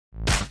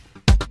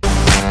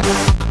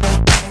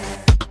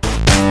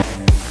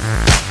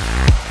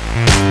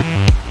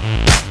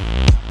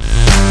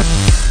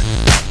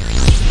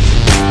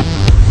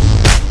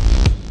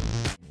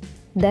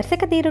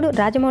దర్శక ధీరుడు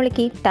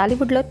రాజమౌళికి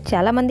టాలీవుడ్లో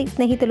చాలామంది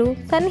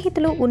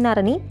సన్నిహితులు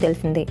ఉన్నారని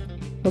తెలిసిందే.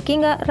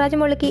 ముఖ్యంగా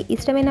రాజమౌళికి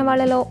ఇష్టమైన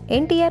వాళ్లలో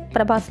NTR,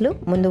 ప్రభాస్లు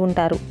ముందు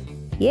ఉంటారు.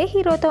 ఏ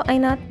హీరోతో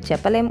అయినా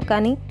చెప్పలేం,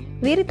 కానీ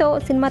వీరితో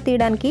సినిమా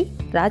తీయడానికి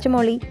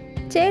రాజమౌళి,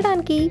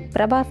 చేయడానికి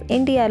ప్రభాస్,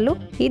 NTRలు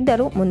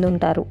ఇద్దరు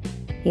ముందుంటారు.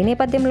 ఈ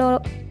నేపథ్యంలో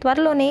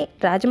త్వరలోనే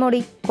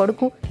రాజమౌళి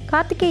కొడుకు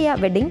కార్తికేయ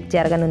వెడ్డింగ్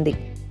జరగనుంది.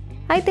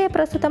 అయితే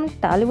ప్రస్తుతం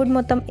టాలీవుడ్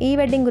మొత్తం ఈ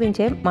వెడ్డింగ్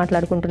గురించే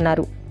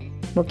మాట్లాడుకుంటున్నారు.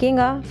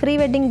 ముఖ్యంగా ప్రీ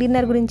వెడ్డింగ్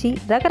డిన్నర్ గురించి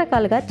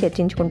రకరకాలుగా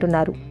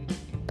చర్చించుకుంటున్నారు.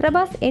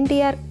 ప్రభాస్,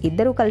 NTR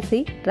ఇద్దరూ కలిసి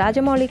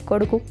రాజమౌళి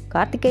కొడుకు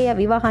కార్తికేయ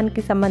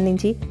వివాహానికి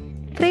సంబంధించి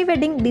ప్రీ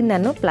వెడ్డింగ్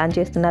డిన్నర్ను ప్లాన్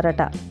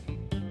చేస్తున్నారట.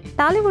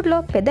 టాలీవుడ్లో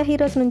పెద్ద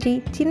హీరోస్ నుంచి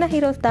చిన్న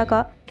హీరోస్ దాకా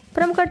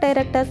ప్రముఖ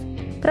డైరెక్టర్స్,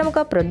 ప్రముఖ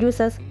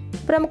ప్రొడ్యూసర్స్,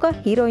 ప్రముఖ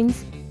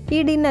హీరోయిన్స్ ఈ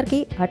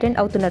డిన్నర్కి అటెండ్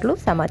అవుతున్నట్లు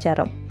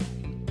సమాచారం.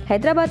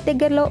 హైదరాబాద్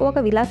దగ్గరలో ఒక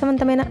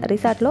విలాసవంతమైన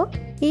రిసార్ట్లో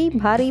ఈ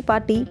భారీ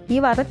పార్టీ ఈ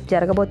వారం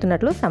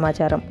జరగబోతున్నట్లు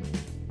సమాచారం.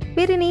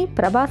 వీరిని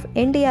ప్రభాస్,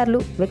 NTRలు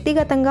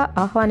వ్యక్తిగతంగా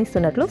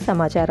ఆహ్వానిస్తున్నట్లు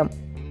సమాచారం.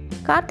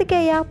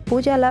 కార్తికేయ,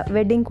 పూజాల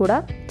వెడ్డింగ్ కూడా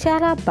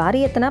చాలా భారీ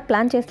ఎత్తున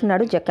ప్లాన్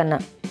చేస్తున్నాడు జక్కన్న.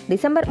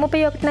 డిసెంబర్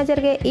 31న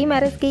జరిగే ఈ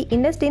మ్యారేజ్కి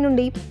ఇండస్ట్రీ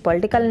నుండి,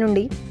 పొలిటికల్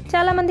నుండి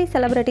చాలామంది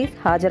సెలబ్రిటీస్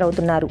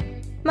హాజరవుతున్నారు.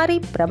 మరి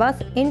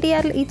ప్రభాస్,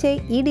 NTRలు ఇచ్చే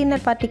ఈ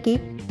డిన్నర్ పార్టీకి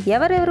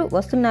ఎవరెవరు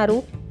వస్తున్నారు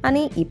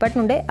అని ఇప్పటి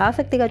నుండే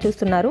ఆసక్తిగా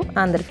చూస్తున్నారు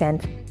ఆంధ్ర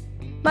ఫ్యాన్స్.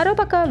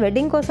 మరోపక్క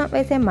వెడ్డింగ్ కోసం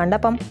వేసే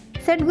మండపం,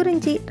 సెట్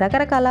గురించి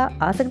రకరకాల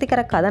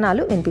ఆసక్తికర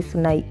కథనాలు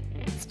వినిపిస్తున్నాయి.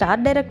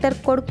 స్టార్ డైరెక్టర్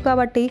కొడుకు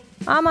కాబట్టి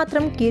ఆ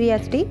మాత్రం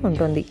క్యూరియాసిటీ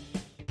ఉంటుంది.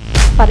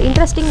 For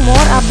interesting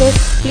more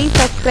updates, please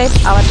subscribe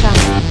our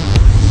channel.